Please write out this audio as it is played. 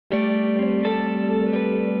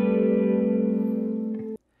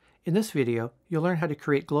In this video, you'll learn how to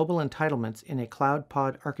create global entitlements in a cloud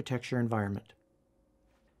pod architecture environment.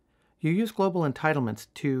 You use global entitlements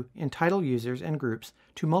to entitle users and groups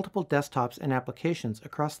to multiple desktops and applications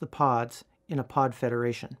across the pods in a pod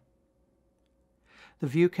federation. The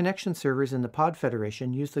View connection servers in the pod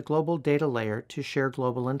federation use the global data layer to share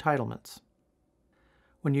global entitlements.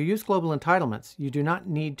 When you use global entitlements, you do not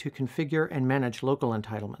need to configure and manage local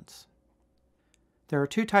entitlements. There are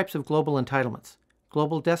two types of global entitlements: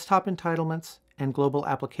 global desktop entitlements and global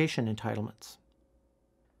application entitlements.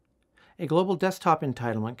 A global desktop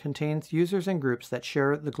entitlement contains users and groups that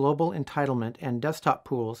share the global entitlement and desktop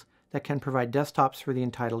pools that can provide desktops for the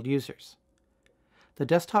entitled users. The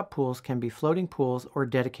desktop pools can be floating pools or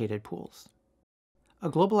dedicated pools. A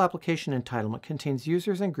global application entitlement contains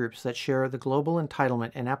users and groups that share the global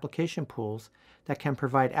entitlement and application pools that can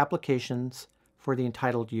provide applications for the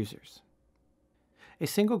entitled users. A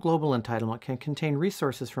single global entitlement can contain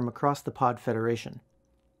resources from across the pod federation.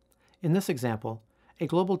 In this example, a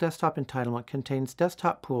global desktop entitlement contains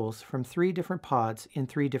desktop pools from 3 different pods in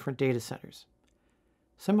 3 different data centers.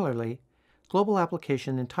 Similarly, global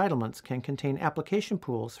application entitlements can contain application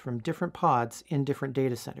pools from different pods in different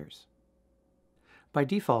data centers. By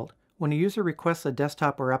default, when a user requests a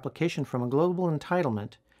desktop or application from a global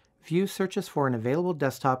entitlement, View searches for an available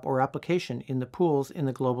desktop or application in the pools in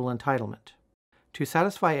the global entitlement. To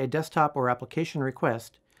satisfy a desktop or application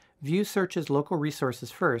request, View searches local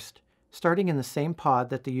resources first, starting in the same pod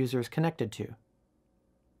that the user is connected to.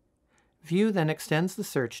 View then extends the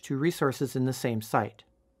search to resources in the same site.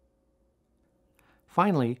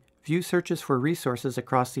 Finally, View searches for resources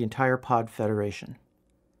across the entire pod federation.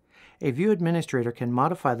 A View administrator can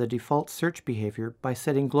modify the default search behavior by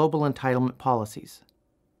setting global entitlement policies.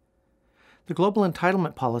 The global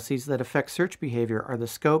entitlement policies that affect search behavior are the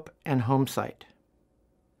scope and home site.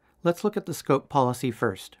 Let's look at the scope policy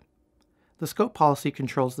first. The scope policy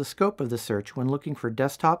controls the scope of the search when looking for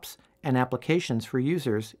desktops and applications for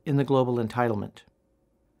users in the global entitlement.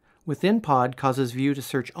 Within pod causes View to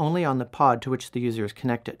search only on the pod to which the user is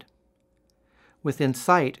connected. Within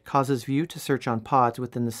site causes View to search on pods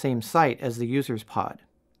within the same site as the user's pod.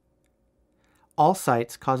 All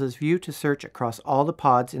sites causes View to search across all the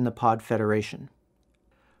pods in the pod federation.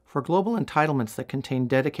 For global entitlements that contain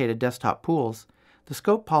dedicated desktop pools, the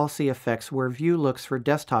scope policy affects where View looks for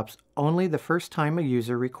desktops only the first time a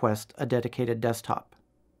user requests a dedicated desktop.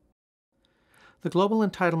 The global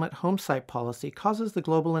entitlement home site policy causes the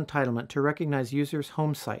global entitlement to recognize users'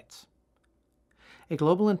 home sites. A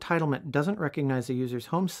global entitlement doesn't recognize a user's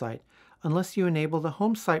home site unless you enable the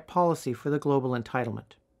home site policy for the global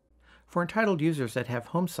entitlement. For entitled users that have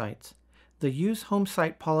home sites, the Use Home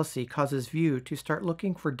Site policy causes View to start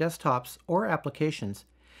looking for desktops or applications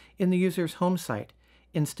in the user's home site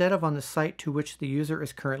instead of on the site to which the user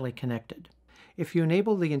is currently connected. If you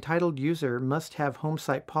enable the entitled user must have home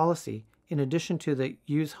site policy in addition to the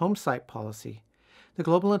Use Home Site policy, the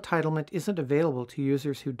global entitlement isn't available to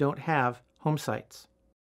users who don't have home sites.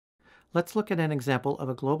 Let's look at an example of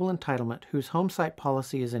a global entitlement whose home site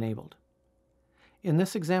policy is enabled. In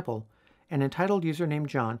this example, an entitled user named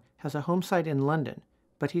John has a home site in London,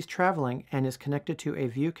 but he's traveling and is connected to a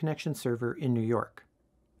View connection server in New York.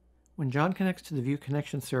 When John connects to the View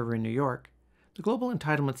connection server in New York, the global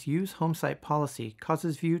entitlement's Use Home Site policy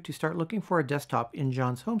causes View to start looking for a desktop in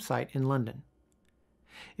John's home site in London.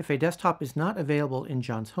 If a desktop is not available in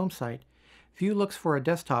John's home site, View looks for a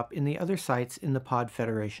desktop in the other sites in the pod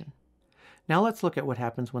federation. Now let's look at what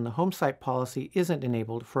happens when the home site policy isn't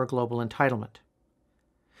enabled for a global entitlement.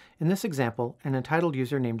 In this example, an entitled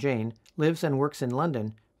user named Jane lives and works in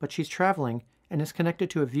London, but she's traveling and is connected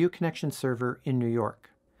to a View connection server in New York.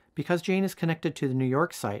 Because Jane is connected to the New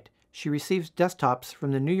York site, she receives desktops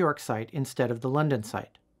from the New York site instead of the London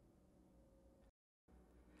site.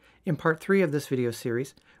 In part 3 of this video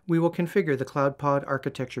series, we will configure the Cloud Pod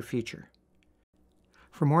architecture feature.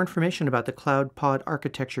 For more information about the Cloud Pod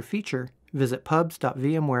architecture feature, visit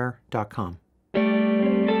pubs.vmware.com.